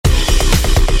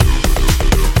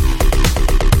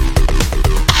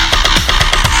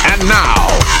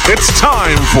It's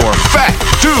time for Fat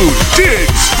Dude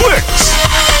Digs Flicks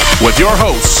with your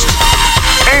host,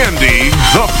 Andy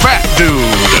the Fat Dude.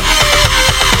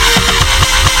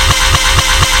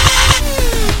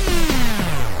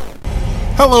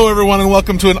 Hello everyone and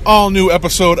welcome to an all-new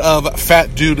episode of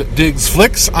Fat Dude Digs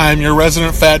Flicks. I'm your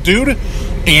resident Fat Dude,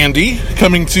 Andy,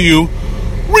 coming to you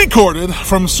recorded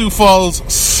from Sioux Falls,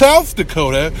 South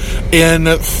Dakota in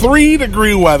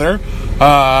 3-degree weather.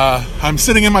 I'm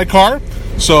sitting in my car,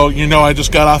 so you know I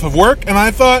just got off of work, and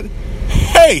I thought,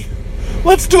 hey,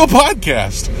 let's do a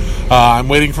podcast. I'm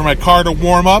waiting for my car to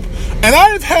warm up, and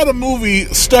I've had a movie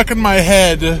stuck in my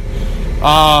head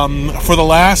for the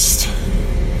last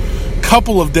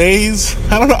couple of days.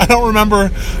 I don't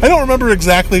remember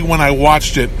exactly when I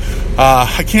watched it.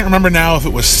 I can't remember now if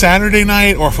it was Saturday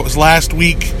night or if it was last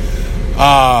week.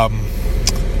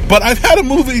 But I've had a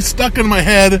movie stuck in my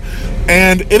head,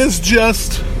 and it is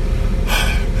just,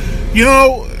 you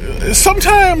know,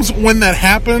 sometimes when that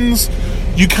happens,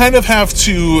 you kind of have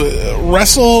to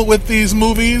wrestle with these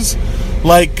movies.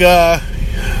 Like,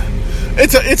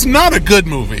 it's not a good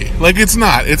movie. Like, it's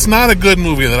not a good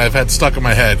movie that I've had stuck in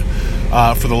my head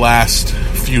for the last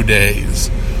few days.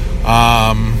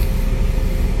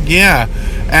 Yeah,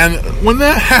 and when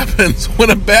that happens, when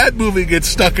a bad movie gets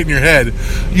stuck in your head,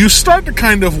 you start to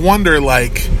kind of wonder,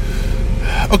 like,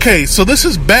 okay, so this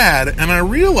is bad, and I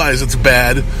realize it's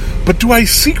bad, but do I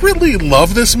secretly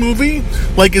love this movie?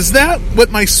 Like, is that what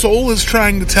my soul is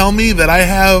trying to tell me, that I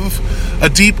have a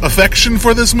deep affection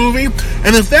for this movie?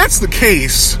 And if that's the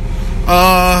case,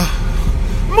 I'm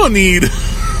gonna need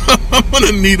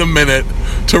a minute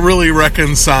to really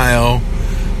reconcile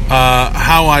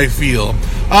how I feel.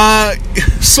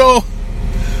 So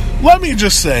let me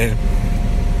just say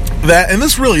that, and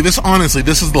this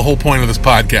is the whole point of this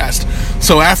podcast.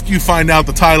 So after you find out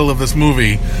the title of this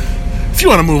movie, if you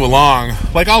want to move along,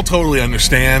 like, I'll totally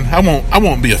understand. I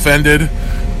won't be offended.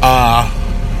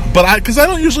 Because I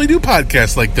don't usually do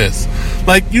podcasts like this.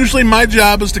 Like, usually my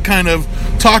job is to kind of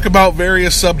talk about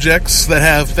various subjects that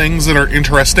have things that are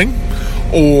interesting,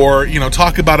 or, you know,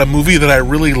 talk about a movie that I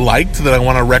really liked that I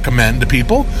want to recommend to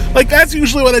people. Like, that's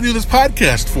usually what I do this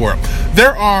podcast for.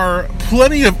 There are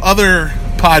plenty of other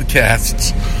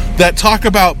podcasts that talk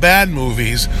about bad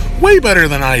movies way better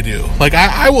than I do. Like,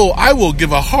 I will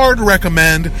give a hard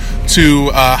recommend to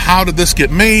How Did This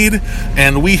Get Made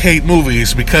and We Hate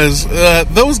Movies, because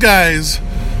those guys,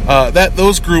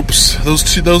 those two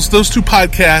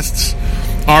podcasts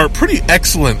are pretty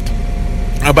excellent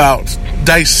about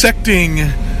dissecting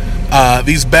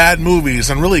these bad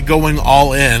movies and really going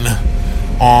all in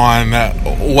on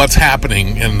what's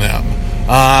happening in them.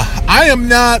 I am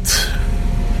not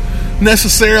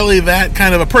necessarily that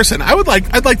kind of a person. I'd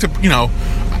like to, you know,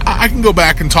 I can go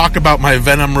back and talk about my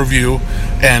Venom review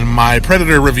and my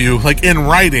Predator review, like, in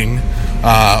writing,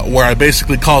 where I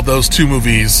basically called those two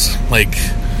movies, like,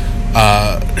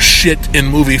 shit in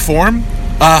movie form.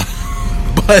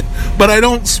 But I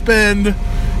don't spend,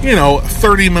 you know,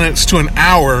 30 minutes to an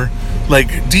hour,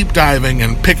 like, deep diving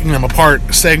and picking them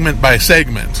apart segment by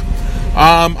segment.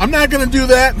 I'm not going to do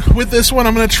that with this one.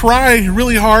 I'm going to try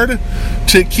really hard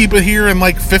to keep it here in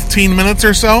like 15 minutes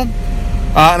or so.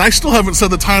 And I still haven't said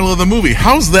the title of the movie.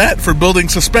 How's that for building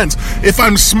suspense? If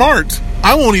I'm smart,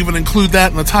 I won't even include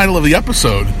that in the title of the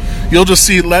episode. You'll just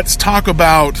see, let's talk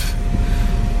about,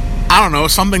 I don't know,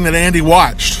 something that Andy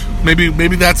watched. Maybe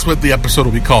that's what the episode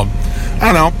will be called.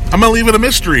 I don't know. I'm going to leave it a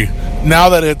mystery. Now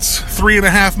that it's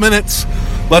 3.5 minutes,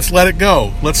 let's let it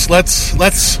go.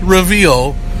 Let's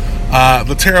reveal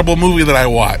the terrible movie that I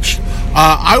watched.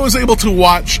 I was able to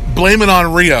watch Blame It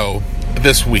on Rio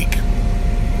this week.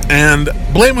 And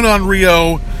Blame It on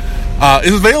Rio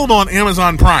is available on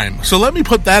Amazon Prime. So let me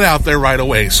put that out there right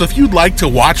away. So if you'd like to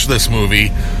watch this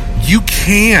movie, you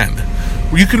can.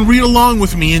 You can read along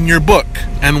with me in your book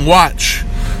and watch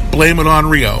Blame It on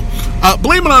Rio.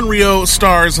 Blame It on Rio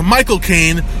stars Michael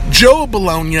Caine, Joe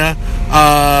Bologna,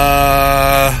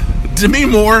 Demi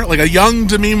Moore, like a young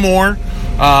Demi Moore,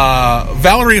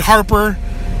 Valerie Harper,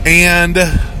 and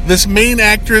this main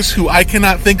actress who I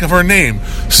cannot think of her name.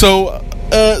 So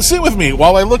sit with me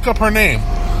while I look up her name.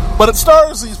 But it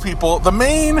stars these people. The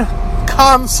main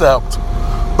concept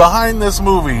behind this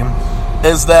movie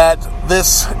is that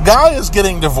this guy is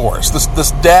getting divorced.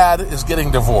 This dad is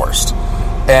getting divorced.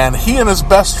 And he and his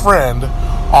best friend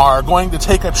are going to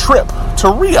take a trip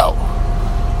to Rio.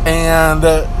 And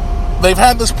they've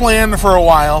had this plan for a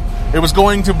while. It was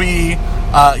going to be,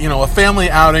 a family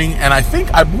outing. And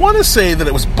I want to say that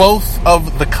it was both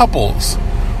of the couples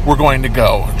were going to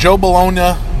go. Joe Bologna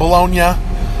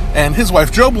and his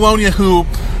wife, Joe Bologna, who,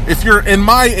 if you're in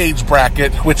my age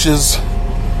bracket, which is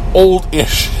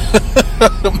old-ish,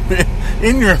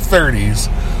 in your 30s.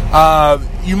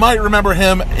 You might remember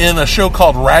him in a show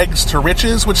called Rags to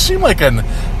Riches, which seemed like an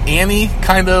Annie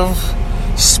kind of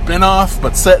spin-off,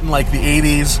 but set in like the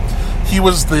 80s. He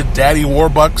was the Daddy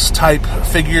Warbucks type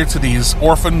figure to these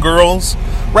orphan girls.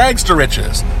 Rags to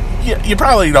Riches. You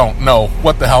probably don't know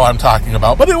what the hell I'm talking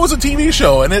about, but it was a TV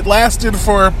show, and it lasted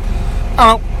for,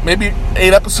 I don't know, maybe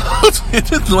 8 episodes. It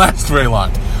didn't last very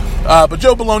long. But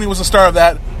Joe Bologna was the star of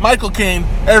that. Michael Caine,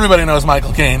 everybody knows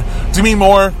Michael Caine. Demi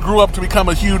Moore grew up to become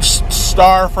a huge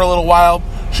star for a little while.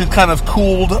 She'd kind of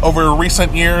cooled over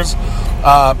recent years.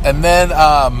 And then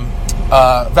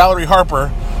Valerie Harper,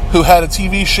 who had a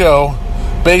TV show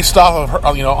based off of her,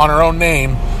 on her own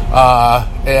name,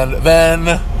 and then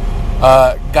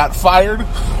got fired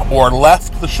or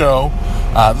left the show.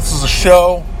 This is a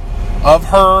show of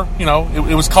her,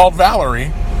 it was called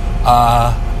Valerie.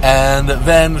 And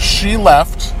then she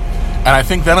left, and I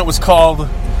think then it was called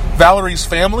Valerie's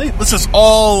Family. This is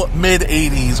all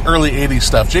mid-'80s, early 80s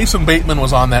stuff. Jason Bateman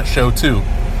was on that show, too.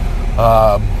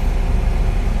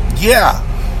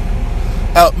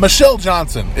 Michelle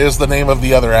Johnson is the name of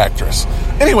the other actress.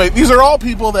 Anyway, these are all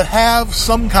people that have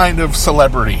some kind of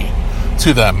celebrity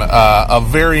to them, of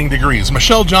varying degrees.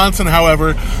 Michelle Johnson,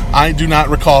 however, I do not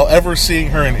recall ever seeing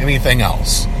her in anything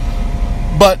else.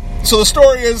 But so the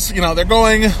story is, they're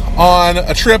going on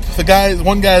a trip.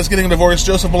 One guy is getting a divorce.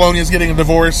 Joseph Bologna is getting a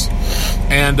divorce.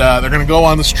 And they're going to go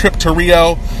on this trip to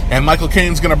Rio. And Michael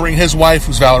Caine's going to bring his wife,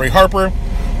 who's Valerie Harper.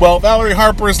 Well, Valerie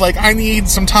Harper is like, I need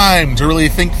some time to really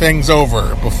think things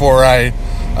over before I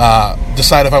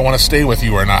decide if I want to stay with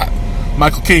you or not.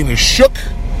 Michael Caine is shook.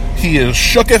 He is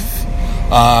shooketh.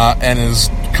 And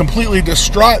is completely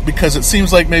distraught because it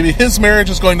seems like maybe his marriage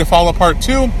is going to fall apart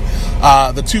too.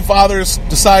 The two fathers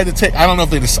decide to take, I don't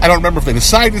remember if they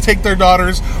decided to take their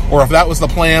daughters or if that was the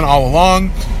plan all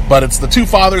along, but it's the two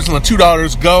fathers and the two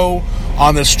daughters go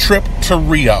on this trip to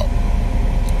Rio.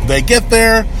 They get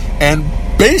there, and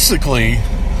basically,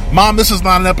 Mom, this is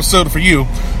not an episode for you.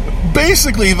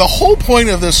 Basically, the whole point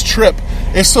of this trip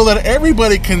is so that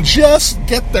everybody can just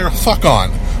get their fuck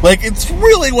on. Like, it's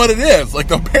really what it is. Like,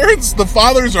 the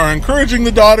fathers are encouraging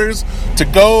the daughters to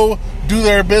go do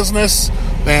their business,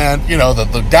 and,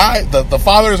 the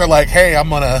fathers are like, hey, I'm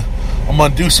gonna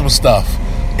do some stuff.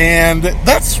 And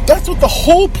that's what the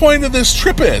whole point of this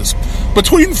trip is.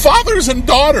 Between fathers and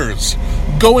daughters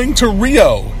going to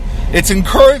Rio, it's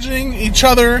encouraging each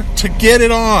other to get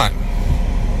it on.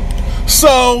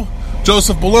 So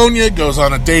Joseph Bologna goes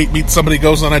on a date, meets somebody,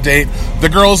 goes on a date. The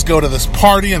girls go to this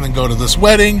party and then go to this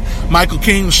wedding. Michael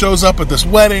Caine shows up at this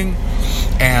wedding,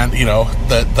 and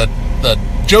the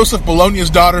Joseph Bologna's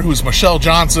daughter, who's Michelle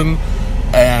Johnson,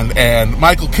 and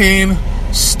Michael Caine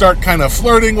start kind of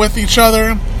flirting with each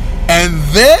other, and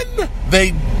then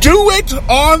they do it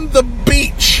on the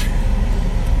beach.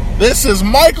 This is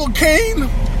Michael Caine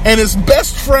and his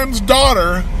best friend's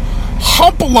daughter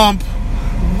hump-a-lump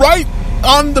right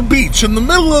on the beach in the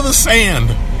middle of the sand,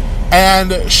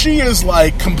 and she is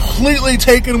like completely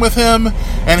taken with him,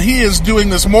 and he is doing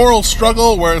this moral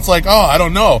struggle where it's like, I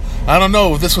don't know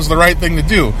if this was the right thing to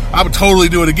do. I would totally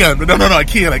do it again, but no, I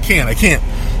can't.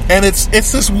 And it's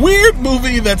this weird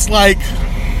movie that's like,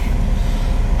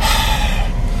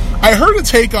 I heard a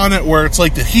take on it where it's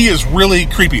like that he is really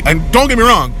creepy, and don't get me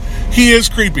wrong, he is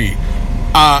creepy.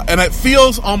 And it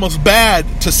feels almost bad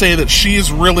to say that she's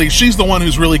the one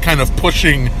who's really kind of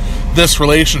pushing this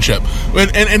relationship.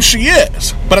 And she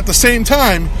is. But at the same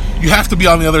time, you have to be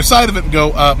on the other side of it and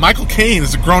go, Michael Caine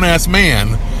is a grown-ass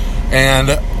man.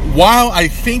 And while I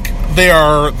think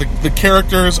the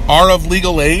characters are of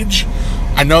legal age,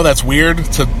 I know that's weird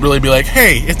to really be like,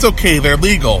 hey, it's okay, they're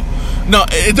legal. No,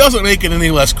 it doesn't make it any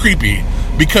less creepy,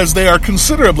 because they are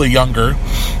considerably younger.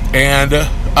 And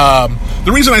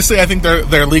the reason I say I think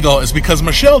they're legal is because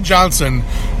Michelle Johnson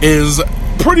is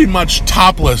pretty much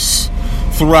topless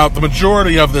throughout the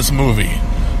majority of this movie.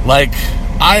 Like,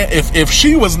 if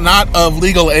she was not of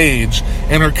legal age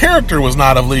and her character was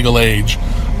not of legal age,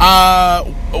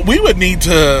 we would need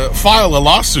to file a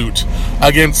lawsuit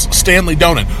against Stanley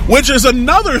Donen, which is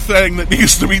another thing that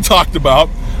needs to be talked about.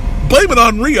 Blame It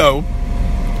on Rio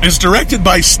is directed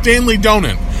by Stanley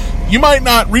Donen. You might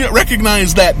not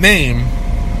recognize that name,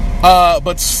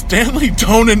 but Stanley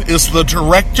Donen is the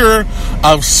director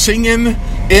of Singin'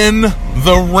 in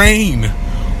the Rain,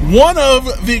 one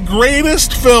of the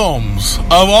greatest films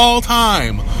of all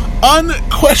time,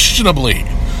 unquestionably.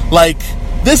 Like,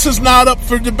 this is not up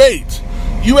for debate.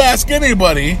 You ask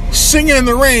anybody, Singin' in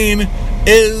the Rain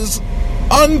is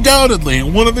undoubtedly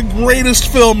one of the greatest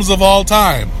films of all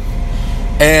time.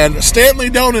 And Stanley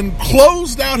Donen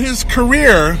closed out his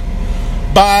career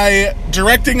by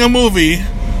directing a movie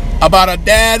about a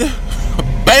dad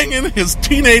banging his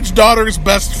teenage daughter's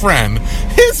best friend.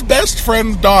 His best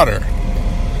friend's daughter.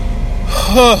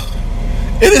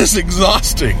 It is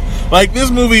exhausting. Like, this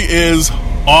movie is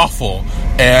awful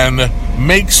and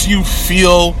makes you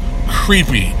feel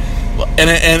creepy.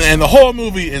 And the whole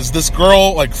movie is this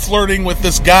girl, like, flirting with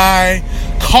this guy,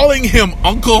 calling him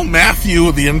Uncle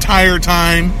Matthew the entire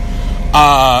time.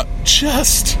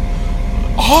 Just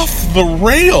off the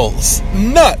rails.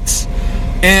 Nuts.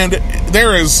 And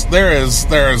there is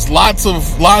lots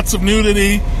of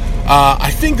nudity.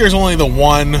 I think there's only the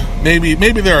one. Maybe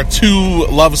there are 2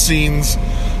 love scenes.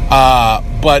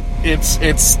 But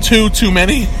it's too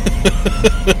many.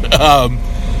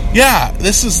 Yeah,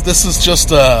 this is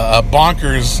just a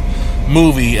bonkers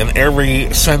movie in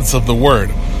every sense of the word.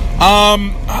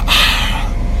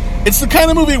 It's the kind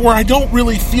of movie where I don't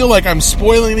really feel like I'm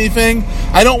spoiling anything.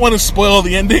 I don't want to spoil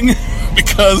the ending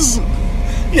because,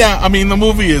 yeah, I mean, the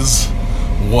movie is,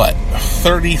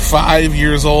 35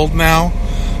 years old now?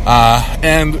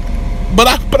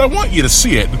 But I want you to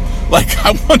see it. Like,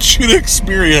 I want you to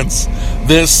experience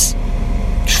this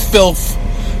filth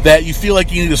that you feel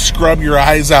like you need to scrub your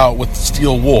eyes out with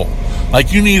steel wool.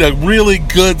 Like, you need a really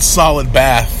good, solid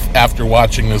bath after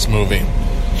watching this movie.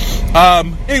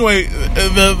 Anyway,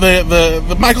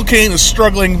 the Michael Caine is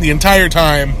struggling the entire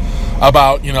time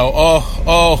about, do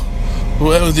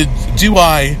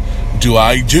I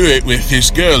do it with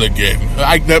this girl again?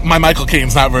 My Michael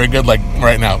Caine's not very good, like,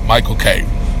 right now. Michael Caine,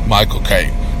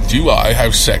 do I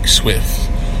have sex with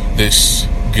this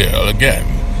girl again?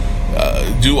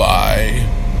 Do I?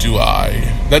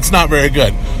 That's not very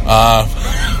good.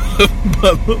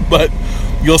 But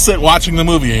you'll sit watching the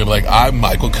movie and you're like, I'm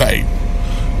Michael Caine.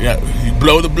 Yeah, you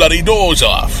blow the bloody doors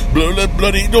off.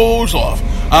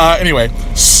 Anyway,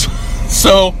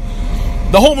 so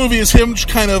the whole movie is him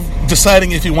kind of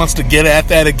deciding if he wants to get at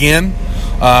that again,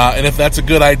 and if that's a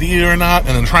good idea or not,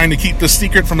 and then trying to keep this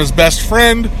secret from his best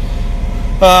friend.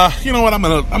 You know what? I'm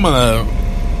gonna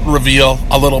reveal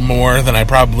a little more than I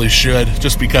probably should,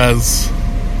 just because,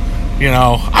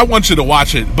 I want you to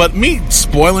watch it. But me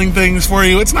spoiling things for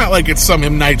you, it's not like it's some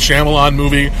M. Night Shyamalan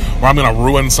movie where I'm going to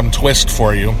ruin some twist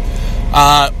for you.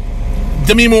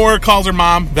 Demi Moore calls her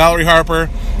mom, Valerie Harper,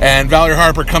 and Valerie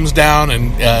Harper comes down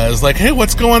and is like, hey,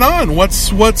 what's going on?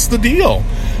 What's the deal?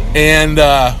 And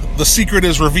the secret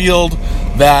is revealed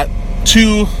that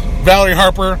to Valerie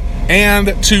Harper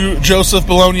and to Joseph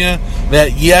Bologna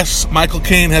that, yes, Michael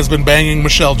Caine has been banging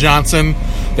Michelle Johnson.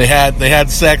 They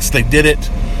had sex. They did it.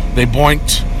 They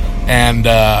boinked, and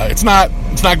it's not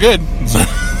good.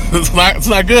 It's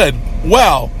not good.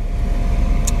 Well,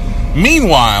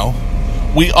 meanwhile,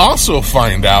 we also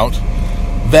find out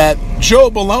that Joe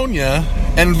Bologna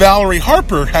and Valerie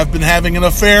Harper have been having an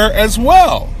affair as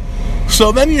well.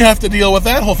 So then you have to deal with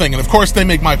that whole thing. And of course they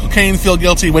make Michael Caine feel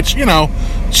guilty, which,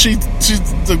 she's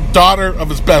the daughter of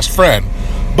his best friend.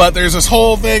 But there's this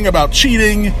whole thing about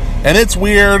cheating, and it's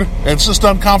weird, and it's just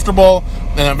uncomfortable,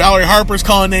 and then Valerie Harper's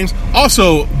calling names.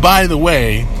 Also, by the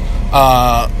way,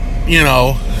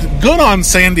 good on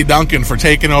Sandy Duncan for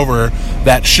taking over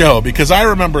that show, because I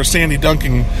remember Sandy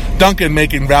Duncan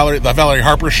making the Valerie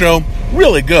Harper show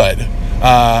really good,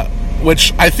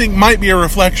 which I think might be a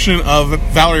reflection of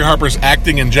Valerie Harper's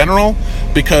acting in general,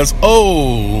 because,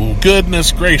 oh,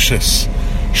 goodness gracious,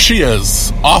 she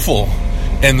is awful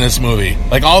in this movie.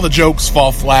 Like, all the jokes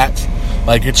fall flat.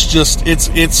 Like,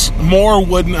 it's more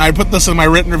wooden. I put this in my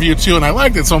written review too, and I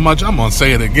liked it so much, I'm gonna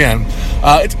say it again.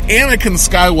 It's Anakin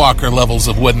Skywalker levels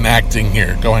of wooden acting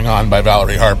here going on by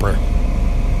Valerie Harper.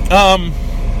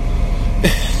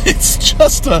 It's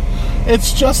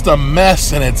just a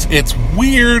mess, and it's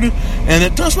weird, and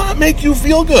it does not make you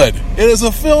feel good. It is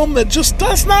a film that just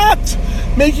does not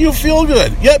make you feel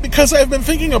good. Yet, because I've been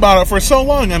thinking about it for so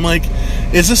long, I'm like,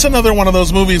 is this another one of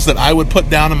those movies that I would put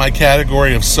down in my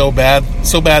category of so bad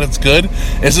it's good?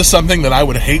 Is this something that I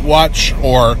would hate watch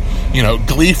or,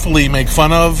 gleefully make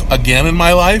fun of again in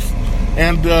my life?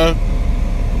 And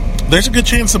there's a good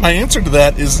chance that my answer to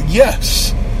that is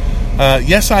yes.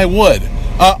 Yes, I would.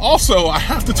 Also, I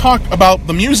have to talk about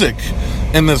the music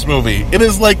in this movie. It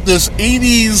is like this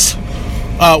 80s.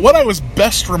 What I was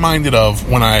best reminded of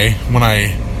when I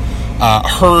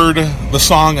heard the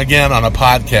song again on a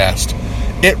podcast,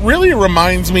 it really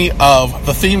reminds me of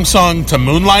the theme song to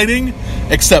Moonlighting,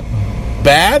 except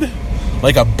bad,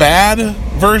 like a bad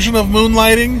version of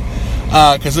Moonlighting.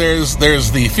 Because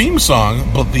there's the theme song,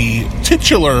 but the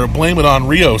titular Blame It on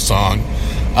Rio song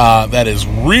that is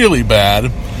really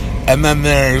bad. And then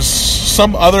there's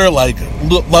some other, like,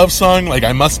 love song, like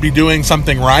I Must Be Doing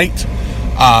Something Right.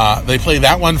 They play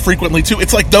that one frequently, too.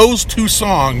 It's like those two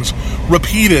songs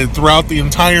repeated throughout the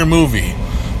entire movie.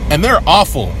 And they're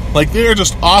awful. Like, they're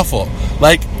just awful.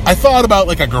 Like, I thought about,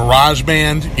 like, a garage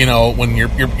band, you know, when you're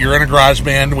in a garage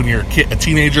band when you're a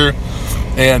teenager,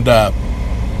 and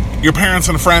your parents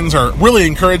and friends are really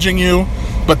encouraging you,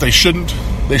 but they shouldn't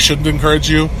encourage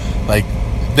you. Like,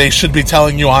 they should be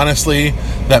telling you honestly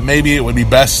that maybe it would be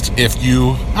best if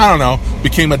you, I don't know,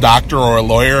 became a doctor or a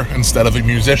lawyer instead of a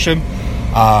musician,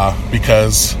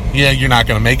 because, yeah, you're not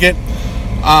going to make it.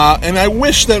 And I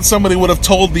wish that somebody would have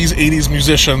told these 80s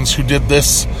musicians who did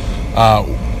this,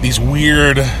 these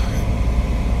weird,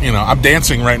 you know, I'm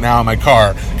dancing right now in my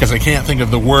car because I can't think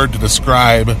of the word to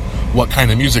describe what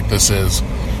kind of music this is.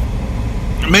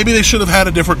 Maybe they should have had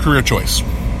a different career choice.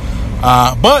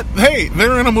 But, hey,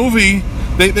 they're in a movie.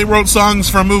 They wrote songs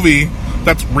for a movie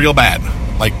that's real bad.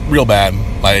 Like, real bad.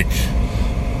 Like,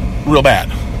 real bad.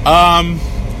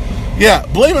 Yeah,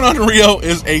 Blame It on Rio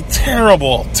is a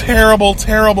terrible, terrible,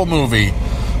 terrible movie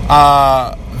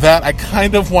that I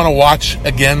kind of want to watch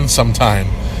again sometime.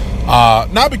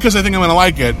 Not because I think I'm going to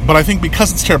like it, but I think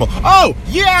because it's terrible. Oh,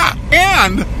 yeah,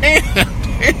 and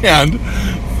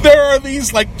there are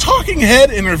these, like, talking head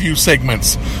interview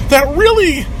segments that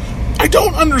really, I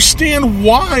don't understand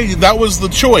why that was the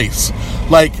choice.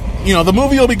 Like, you know, the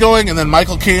movie will be going, and then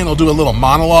Michael Caine will do a little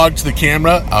monologue to the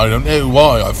camera. I don't know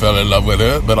why I fell in love with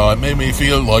it, but it made me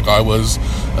feel like I was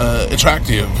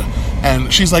attractive.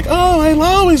 And she's like, oh, I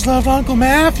always loved Uncle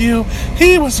Matthew.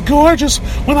 He was gorgeous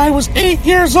when I was 8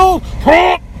 years old.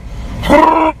 That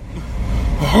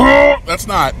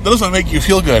doesn't make you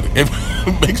feel good. It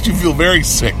makes you feel very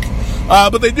sick.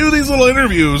 But they do these little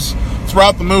interviews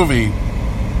throughout the movie.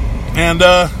 And,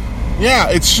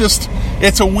 yeah,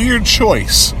 it's a weird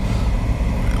choice.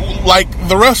 Like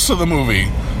the rest of the movie,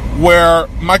 where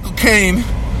Michael Caine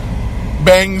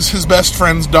bangs his best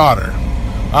friend's daughter.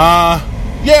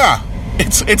 Yeah,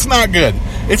 it's not good.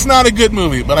 It's not a good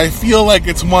movie, but I feel like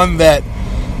it's one that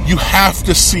you have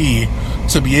to see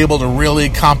to be able to really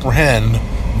comprehend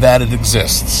that it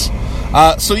exists.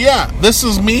 So yeah, this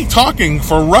is me talking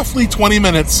for roughly 20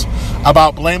 minutes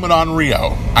about Blame It on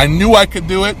Rio. I knew I could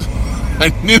do it.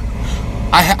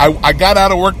 I got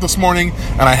out of work this morning,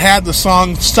 and I had the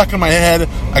song stuck in my head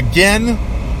again.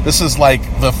 This is like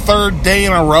the third day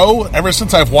in a row, ever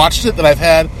since I've watched it, that I've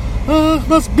had,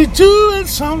 must be doing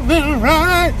something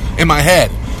right, in my head.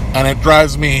 And it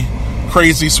drives me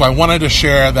crazy, so I wanted to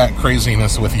share that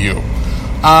craziness with you.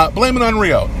 Blame It on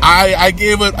Rio. I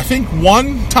gave it, I think,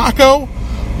 1 taco,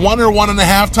 1 or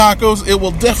 1.5 tacos. It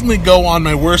will definitely go on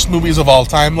my worst movies of all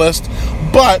time list,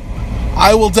 but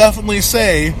I will definitely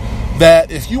say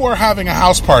that if you are having a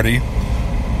house party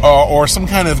or some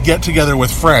kind of get-together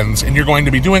with friends and you're going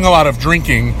to be doing a lot of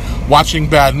drinking, watching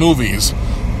bad movies,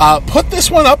 put this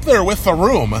one up there with The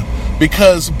Room,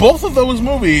 because both of those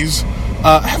movies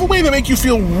have a way to make you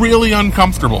feel really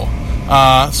uncomfortable.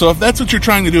 So if that's what you're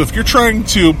trying to do, if you're trying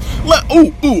to...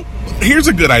 here's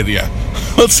a good idea.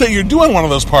 Let's say you're doing one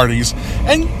of those parties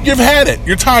and you've had it.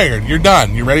 You're tired. You're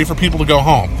done. You're ready for people to go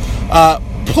home.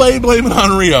 Play Blame It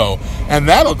on Rio, and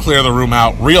that'll clear the room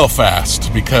out real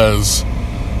fast, because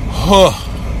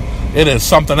it is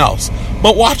something else.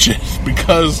 But watch it,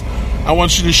 because I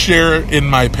want you to share in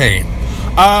my pain.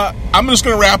 I'm just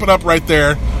going to wrap it up right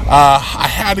there. I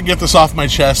had to get this off my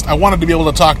chest. I wanted to be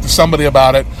able to talk to somebody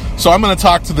about it, so I'm going to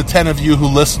talk to the 10 of you who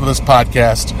listen to this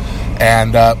podcast.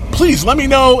 And please let me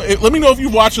know if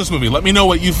you've watched this movie. Let me know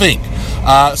what you think.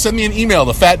 Send me an email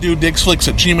to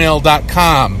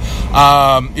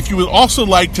fatdudedigsflicks@gmail.com. If you would also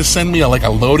like to send me a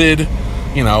loaded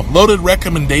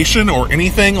recommendation or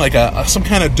anything, like some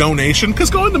kind of donation, because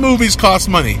going to movies costs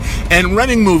money and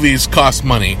renting movies costs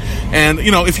money. And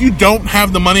if you don't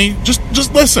have the money, just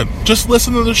listen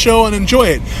to the show and enjoy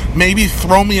it. Maybe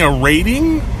throw me a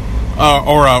rating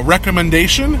or a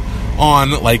recommendation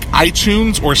on like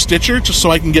iTunes or Stitcher, just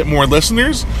so I can get more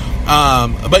listeners.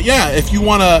 But yeah, if you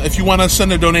wanna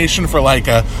send a donation for like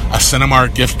a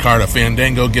Cinemark gift card, a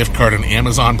Fandango gift card, an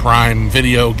Amazon Prime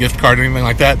Video gift card, anything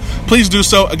like that, please do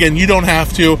so. Again, you don't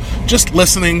have to. Just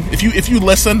listening. If you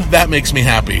listen, that makes me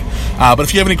happy. But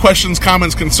if you have any questions,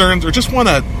 comments, concerns, or just want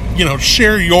to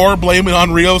share your Blame It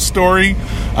on Rio story,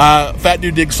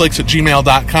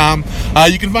 fatdudedigsflicks@gmail.com.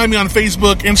 You can find me on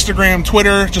Facebook, Instagram,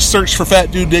 Twitter. Just search for Fat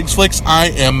Dude Digs Flicks. I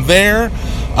am there.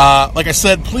 Like I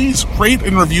said, please rate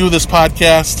and review this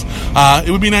podcast.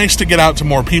 It would be nice to get out to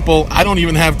more people. I don't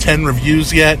even have 10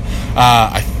 reviews yet.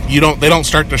 They don't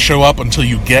start to show up until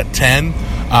you get 10.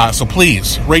 So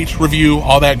please rate, review,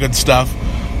 all that good stuff.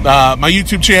 My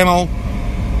YouTube channel,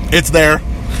 it's there.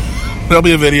 There'll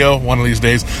be a video one of these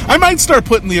days. I might start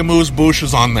putting the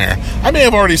amuse-bouches on there. I may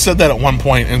have already said that at one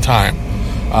point in time.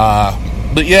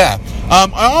 But yeah.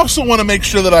 I also want to make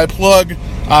sure that I plug...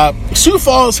 Sioux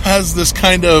Falls has this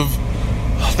kind of...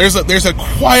 There's a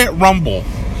quiet rumble,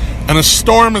 and a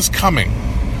storm is coming.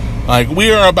 Like,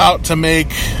 we are about to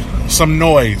make some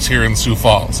noise here in Sioux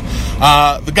Falls.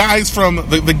 The guys from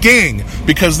the gang,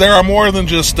 because there are more than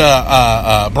just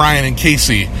Brian and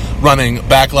Casey running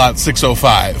Backlot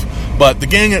 605. But the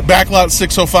gang at Backlot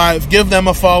 605, give them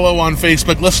a follow on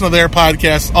Facebook. Listen to their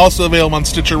podcast, also available on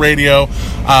Stitcher Radio,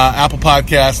 Apple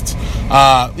Podcasts.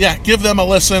 Give them a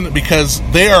listen because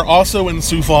they are also in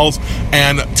Sioux Falls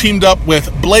and teamed up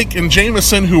with Blake and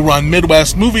Jameson, who run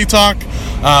Midwest Movie Talk.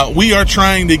 We are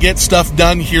trying to get stuff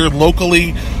done here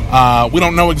locally. We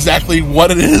don't know exactly what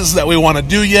it is that we want to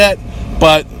do yet,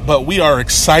 but we are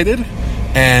excited.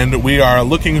 And we are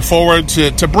looking forward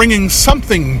to bringing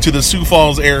something to the Sioux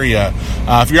Falls area.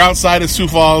 If you're outside of Sioux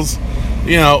Falls,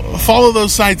 follow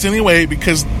those sites anyway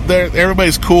because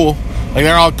everybody's cool. Like,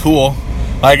 they're all cool.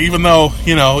 Like, even though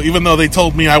they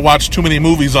told me I watched too many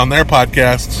movies on their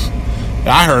podcasts,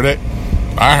 I heard it.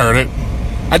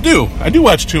 I do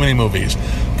watch too many movies,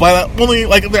 but only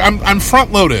like I'm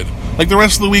front loaded. Like the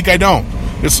rest of the week, I don't.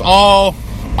 It's all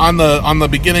on the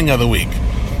beginning of the week.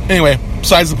 Anyway,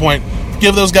 besides the point.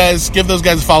 Give those guys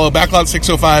a follow. Backlot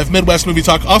 605, Midwest Movie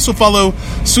Talk. Also follow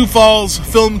Sioux Falls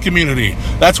Film Community.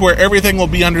 That's where everything will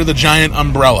be under the giant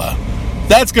umbrella.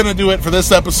 That's going to do it for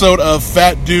this episode of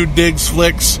Fat Dude Digs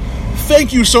Flicks.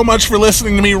 Thank you so much for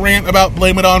listening to me rant about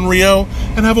Blame It on Rio,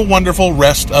 and have a wonderful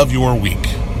rest of your week.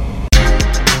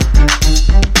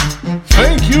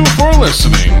 Thank you for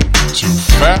listening to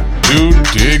Fat Dude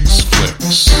Digs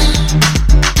Flicks.